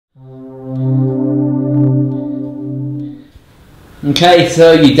Okay,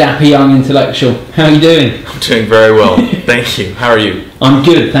 so you dapper young intellectual. How are you doing? I'm doing very well, thank you. How are you? I'm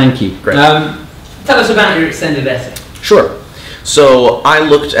good, thank you. Great. Tell us about your extended essay. Sure. So I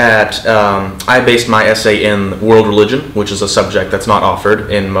looked at, I based my essay in world religion, which is a subject that's not offered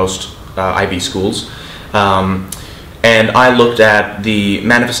in most IB schools. And I looked at the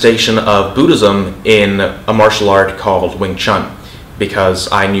manifestation of Buddhism in a martial art called Wing Chun,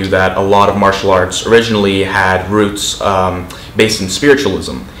 because I knew that a lot of martial arts originally had roots based in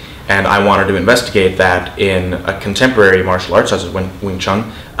spiritualism, and I wanted to investigate that in a contemporary martial arts, such as Wing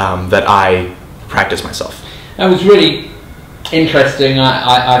Chun, that I practice myself. That was really interesting.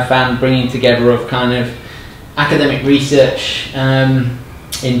 I found bringing together of kind of academic research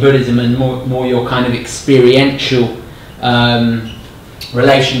in Buddhism and more your kind of experiential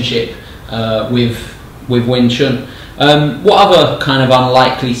relationship with Wing Chun. What other kind of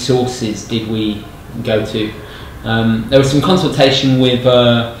unlikely sources did we go to? There was some consultation with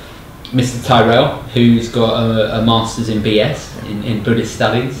Mr. Tyrell, who's got a master's in BS in Buddhist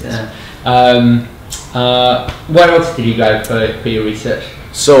studies. Where else did you go for your research?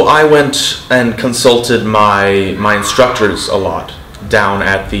 So I went and consulted my instructors a lot down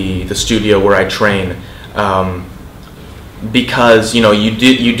at the studio where I train, because you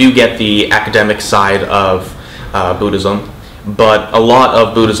do get the academic side of Buddhism, but a lot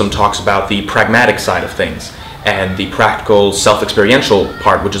of Buddhism talks about the pragmatic side of things and the practical self-experiential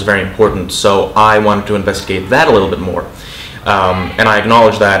part, which is very important. So I wanted to investigate that a little bit more, and I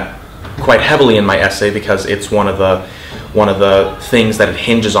acknowledge that quite heavily in my essay because it's one of the things that it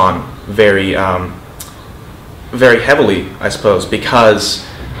hinges on very very heavily, I suppose, because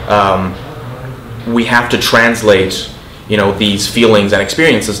we have to translate these feelings and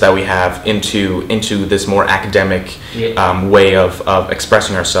experiences that we have into this more academic way of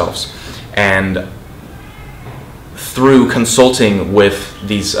expressing ourselves. And through consulting with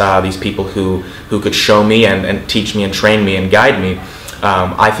these people who could show me and teach me and train me and guide me,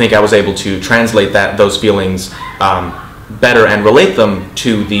 I think I was able to translate those feelings better and relate them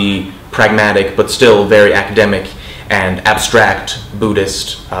to the pragmatic but still very academic and abstract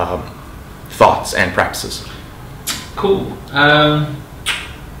Buddhist thoughts and practices. Cool.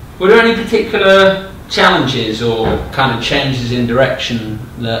 Were there any particular challenges or kind of changes in direction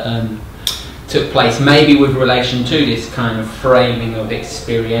that took place, maybe with relation to this kind of framing of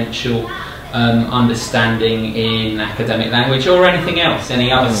experiential understanding in academic language, or anything else?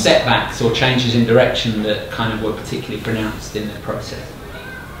 Any other setbacks or changes in direction that kind of were particularly pronounced in the process?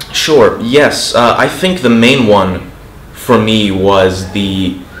 Sure, yes. I think the main one for me was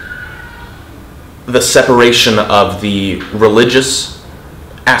the separation of the religious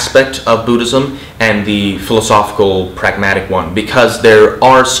aspect of Buddhism and the philosophical pragmatic one, because there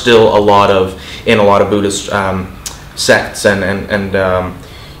are still in a lot of Buddhist sects and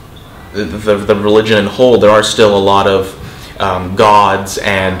the religion in whole, there are still a lot of gods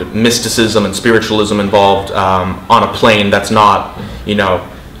and mysticism and spiritualism involved on a plane that's not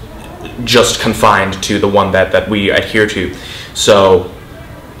just confined to the one that we adhere to. So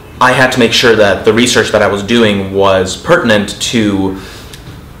I had to make sure that the research that I was doing was pertinent to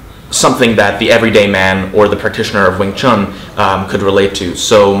something that the everyday man or the practitioner of Wing Chun could relate to.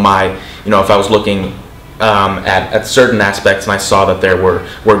 So if I was looking at certain aspects and I saw that there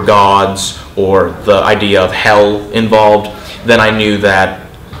were gods or the idea of hell involved, then I knew that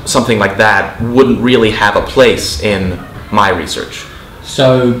something like that wouldn't really have a place in my research.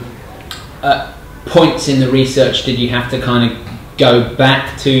 So points in the research, did you have to kind of go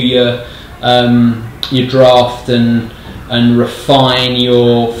back to your draft and refine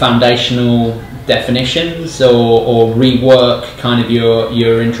your foundational definitions, or rework kind of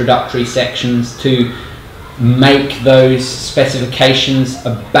your introductory sections to make those specifications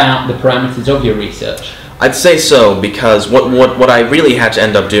about the parameters of your research? I'd say so, because what I really had to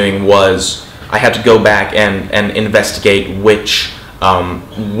end up doing was I had to go back and investigate which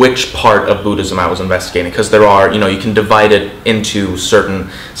part of Buddhism I was investigating, because there are, you can divide it into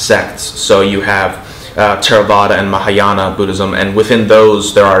certain sects. So you have Theravada and Mahayana Buddhism, and within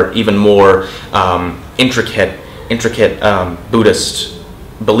those there are even more intricate Buddhist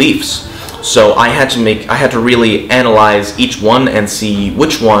beliefs. So I had to really analyze each one and see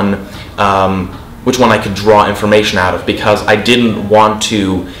which one I could draw information out of, because I didn't want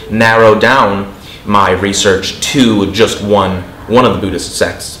to narrow down my research to just one of the Buddhist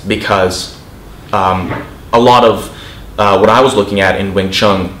sects, because a lot of what I was looking at in Wing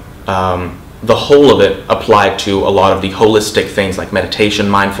Chun, the whole of it applied to a lot of the holistic things like meditation,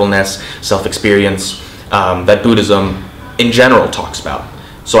 mindfulness, self-experience that Buddhism in general talks about.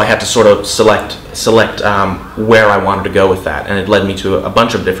 So I had to sort of select where I wanted to go with that, and it led me to a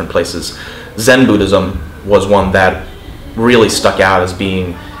bunch of different places. Zen Buddhism was one that really stuck out as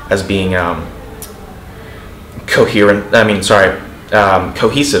being coherent. I mean, sorry,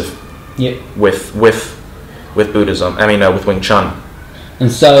 cohesive. Yep. With Buddhism. I mean, with Wing Chun.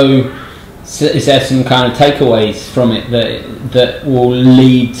 And so, is there some kind of takeaways from it that will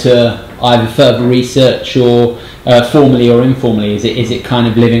lead to either further research or formally or informally? Is it kind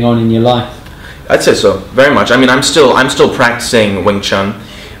of living on in your life? I'd say so, very much. I mean, I'm still practicing Wing Chun.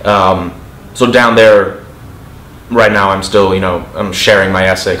 So down there, right now, I'm still, I'm sharing my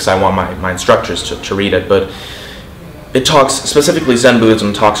essay because I want my instructors to read it. But it talks, specifically Zen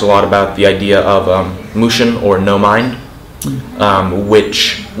Buddhism talks a lot about the idea of mushin, or no mind,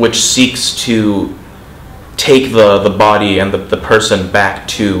 which seeks to take the body and the person back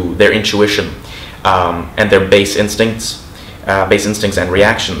to their intuition and their base instincts and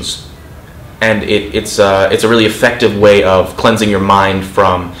reactions. And it's a really effective way of cleansing your mind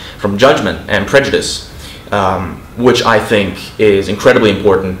from judgment and prejudice, which I think is incredibly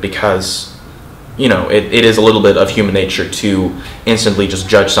important because it is a little bit of human nature to instantly just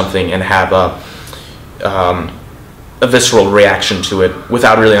judge something and have a visceral reaction to it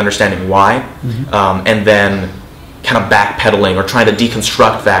without really understanding why, and then kind of backpedaling or trying to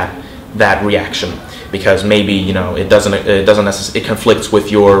deconstruct that reaction because maybe it doesn't necessarily, it conflicts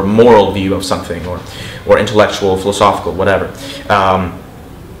with your moral view of something or intellectual, philosophical, whatever.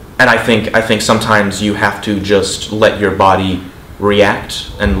 And I think sometimes you have to just let your body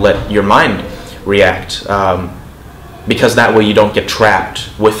react and let your mind react, because that way you don't get trapped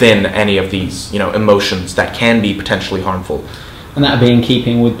within any of these emotions that can be potentially harmful. And that would be in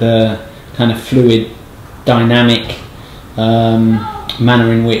keeping with the kind of fluid, dynamic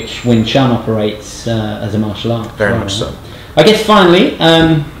manner in which Wing Chun operates as a martial art. Very much so. I guess finally,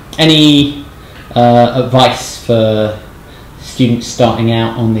 any advice for students starting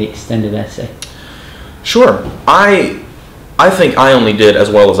out on the extended essay? Sure. I think I only did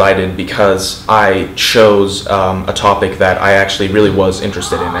as well as I did because I chose a topic that I actually really was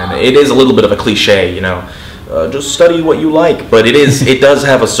interested in, and it is a little bit of a cliche, just study what you like, but it does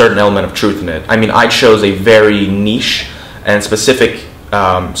have a certain element of truth in it. I mean, I chose a very niche and specific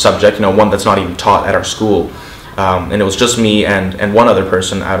subject, one that's not even taught at our school, and it was just me and one other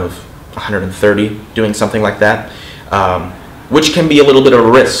person out of 130 doing something like that, which can be a little bit of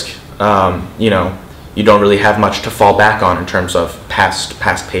a risk. You don't really have much to fall back on in terms of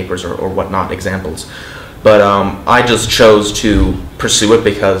past papers or whatnot, examples. But I just chose to pursue it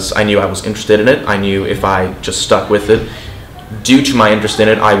because I knew I was interested in it. I knew if I just stuck with it, due to my interest in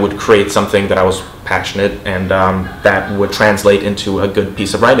it, I would create something that I was passionate and that would translate into a good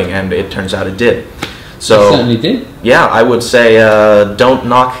piece of writing, and it turns out it did. So it certainly did. Yeah, I would say don't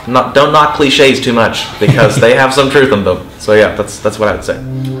knock cliches too much because they have some truth in them. So yeah, that's what I would say.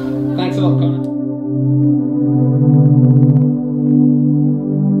 Thanks a lot, Conor.